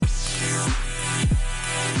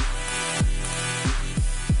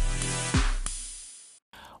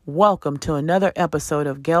Welcome to another episode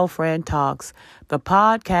of Girlfriend Talks, the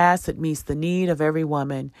podcast that meets the need of every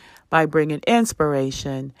woman by bringing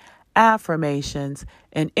inspiration, affirmations,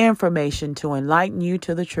 and information to enlighten you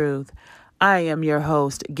to the truth. I am your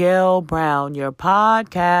host, Gail Brown, your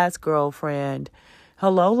podcast girlfriend.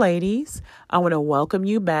 Hello, ladies. I want to welcome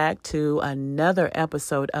you back to another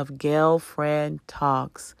episode of Girlfriend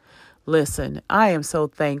Talks. Listen, I am so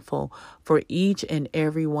thankful for each and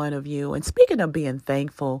every one of you. And speaking of being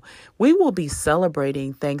thankful, we will be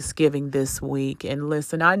celebrating Thanksgiving this week. And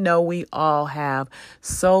listen, I know we all have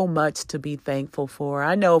so much to be thankful for.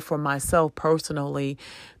 I know for myself personally,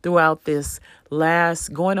 throughout this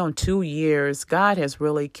last going on 2 years, God has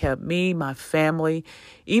really kept me, my family,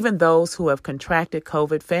 even those who have contracted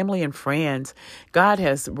COVID, family and friends. God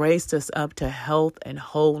has raised us up to health and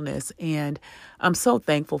wholeness. And I'm so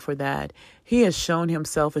thankful for that. He has shown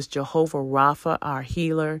himself as Jehovah Rapha, our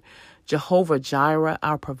healer, Jehovah Jireh,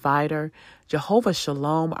 our provider, Jehovah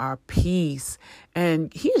Shalom, our peace.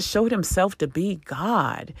 And he has showed himself to be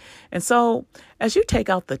God. And so as you take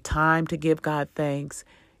out the time to give God thanks,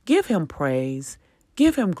 give him praise,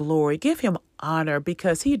 give him glory, give him honor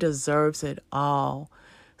because he deserves it all.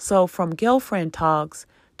 So from Girlfriend Talks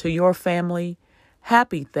to your family,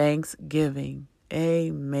 happy Thanksgiving.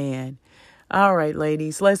 Amen. All right,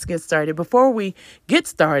 ladies, let's get started. Before we get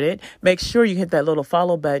started, make sure you hit that little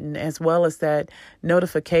follow button as well as that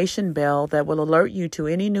notification bell that will alert you to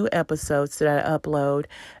any new episodes that I upload,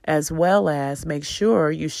 as well as make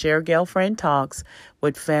sure you share Girlfriend Talks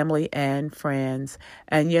with family and friends.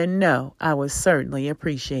 And you know, I would certainly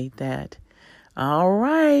appreciate that. All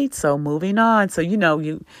right. So moving on. So, you know,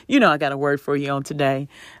 I got a word for you on today.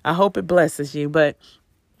 I hope it blesses you, but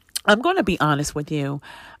I'm going to be honest with you.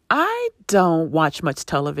 I don't watch much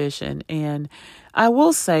television, and I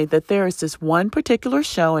will say that there is this one particular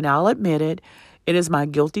show, and I'll admit it, it is my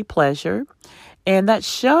guilty pleasure, and that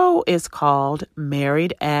show is called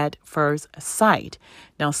Married at First Sight.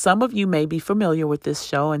 Now, some of you may be familiar with this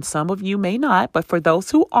show, and some of you may not, but for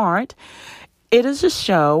those who aren't, it is a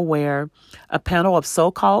show where a panel of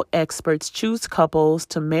so-called experts choose couples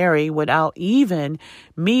to marry without even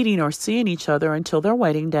meeting or seeing each other until their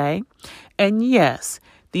wedding day. And yes,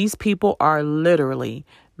 these people are literally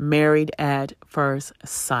married at first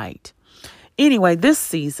sight. Anyway, this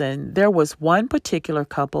season, there was one particular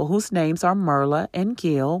couple whose names are Merla and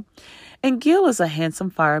Gil. And Gil is a handsome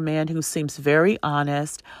fireman who seems very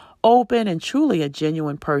honest, open, and truly a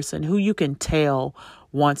genuine person who you can tell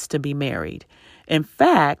wants to be married. In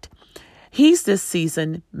fact, he's this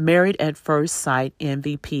season married at first sight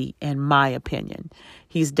MVP, in my opinion.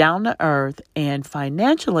 He's down to earth and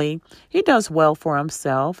financially, he does well for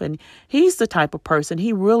himself. And he's the type of person,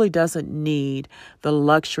 he really doesn't need the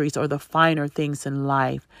luxuries or the finer things in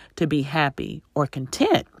life to be happy or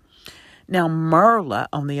content. Now, Merla,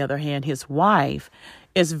 on the other hand, his wife,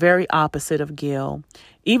 is very opposite of Gil.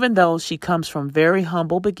 Even though she comes from very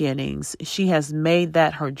humble beginnings, she has made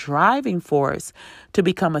that her driving force to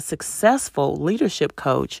become a successful leadership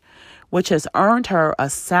coach, which has earned her a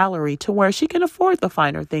salary to where she can afford the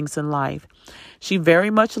finer things in life. She very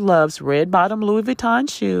much loves red-bottom Louis Vuitton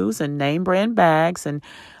shoes and name-brand bags and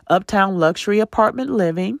uptown luxury apartment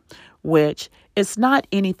living, which it's not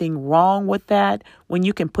anything wrong with that when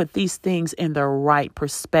you can put these things in the right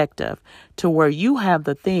perspective to where you have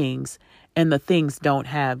the things and the things don't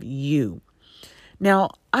have you.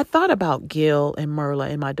 Now, I thought about Gil and Merla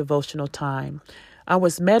in my devotional time. I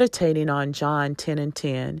was meditating on John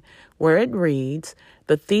 10:10, where it reads,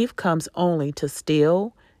 "The thief comes only to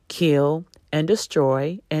steal, kill, and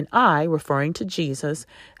destroy, and I," referring to Jesus,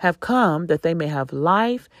 "have come that they may have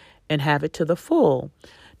life and have it to the full."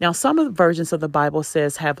 Now, some of the versions of the Bible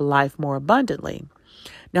says have life more abundantly.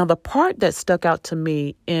 Now, the part that stuck out to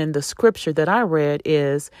me in the scripture that I read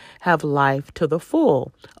is have life to the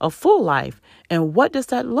full, a full life. And what does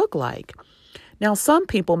that look like? Now, some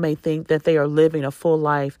people may think that they are living a full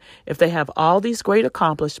life if they have all these great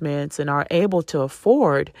accomplishments and are able to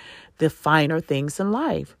afford the finer things in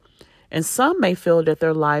life. And some may feel that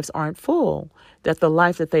their lives aren't full, that the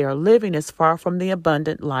life that they are living is far from the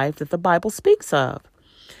abundant life that the Bible speaks of.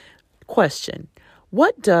 Question: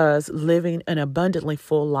 what does living an abundantly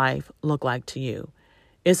full life look like to you?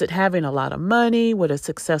 Is it having a lot of money with a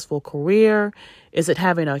successful career? Is it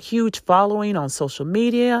having a huge following on social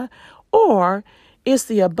media? Or is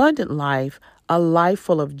the abundant life a life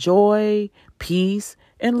full of joy, peace,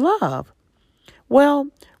 and love? Well,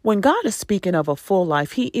 when God is speaking of a full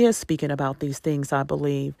life, he is speaking about these things, I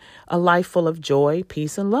believe. A life full of joy,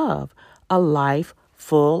 peace, and love. A life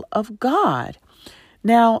full of God.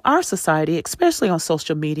 Now, our society, especially on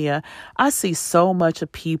social media, I see so much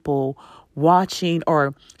of people watching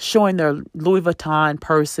or showing their Louis Vuitton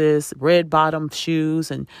purses, red bottom shoes,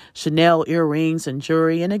 and Chanel earrings and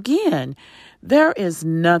jewelry. And again, there is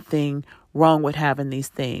nothing wrong with having these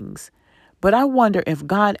things. But I wonder if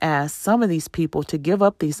God asked some of these people to give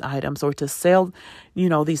up these items or to sell,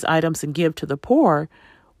 these items and give to the poor,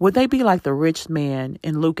 would they be like the rich man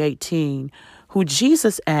in Luke 18, who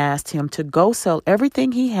Jesus asked him to go sell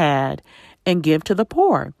everything he had and give to the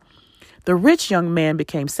poor? The rich young man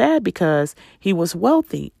became sad because he was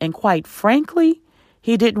wealthy, and quite frankly,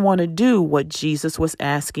 he didn't want to do what Jesus was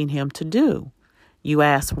asking him to do. You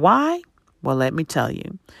ask why? Well, let me tell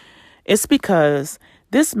you. It's because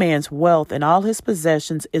this man's wealth and all his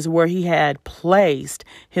possessions is where he had placed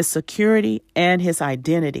his security and his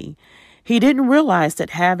identity. He didn't realize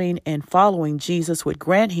that having and following Jesus would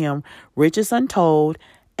grant him riches untold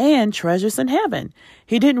and treasures in heaven.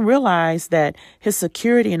 He didn't realize that his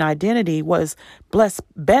security and identity was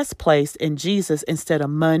best placed in Jesus instead of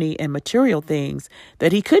money and material things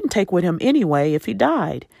that he couldn't take with him anyway if he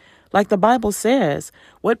died. Like the Bible says,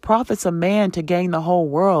 what profits a man to gain the whole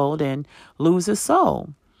world and lose his soul?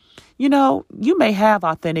 You may have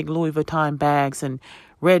authentic Louis Vuitton bags and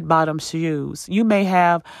red bottom shoes. You may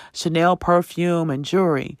have Chanel perfume and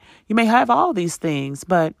jewelry. You may have all these things,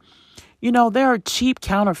 but there are cheap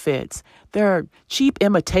counterfeits. There are cheap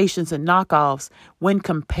imitations and knockoffs when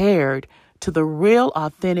compared to the real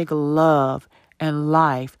authentic love and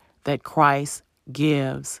life that Christ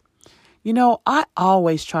gives. I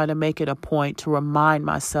always try to make it a point to remind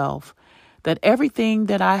myself that everything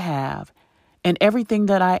that I have and everything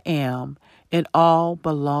that I am, it all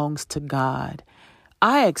belongs to God.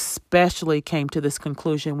 I especially came to this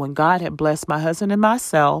conclusion when God had blessed my husband and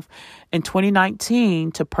myself in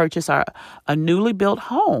 2019 to purchase a newly built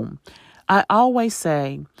home. I always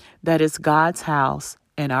say that it's God's house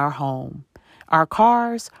and our home. Our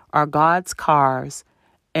cars are God's cars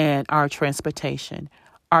and our transportation.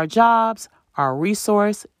 Our jobs are a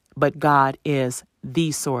resource, but God is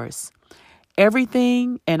the source.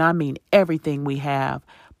 Everything, and I mean everything we have,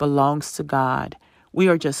 belongs to God. We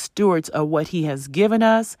are just stewards of what he has given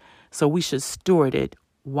us, so we should steward it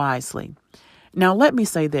wisely. Now, let me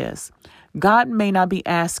say this. God may not be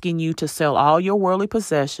asking you to sell all your worldly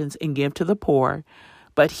possessions and give to the poor,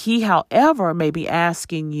 but he, however, may be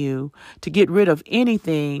asking you to get rid of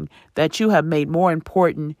anything that you have made more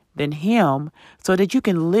important than him so that you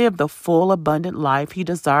can live the full, abundant life he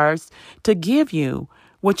desires to give you,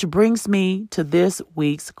 which brings me to this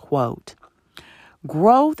week's quote.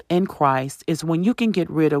 Growth in Christ is when you can get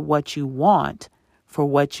rid of what you want for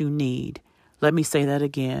what you need. Let me say that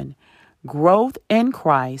again. Growth in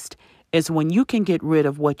Christ is when you can get rid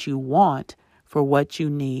of what you want for what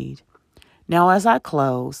you need. Now, as I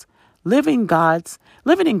close, living in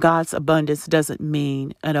God's abundance doesn't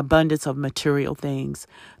mean an abundance of material things.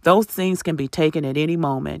 Those things can be taken at any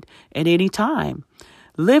moment, at any time.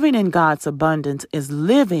 Living in God's abundance is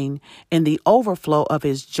living in the overflow of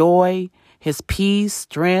his joy, his peace,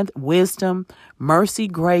 strength, wisdom, mercy,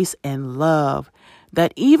 grace, and love,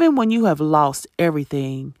 that even when you have lost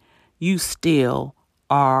everything, you still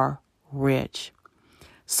are rich.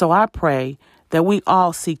 So I pray that we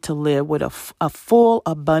all seek to live with a full,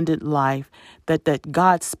 abundant life that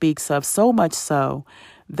God speaks of, so much so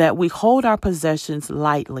that we hold our possessions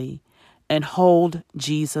lightly and hold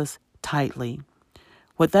Jesus tightly.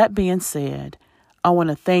 With that being said, I want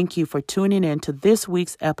to thank you for tuning in to this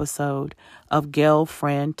week's episode of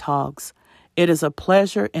Girlfriend Talks. It is a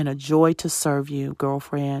pleasure and a joy to serve you,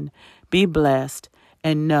 girlfriend. Be blessed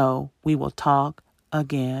and know we will talk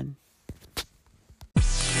again.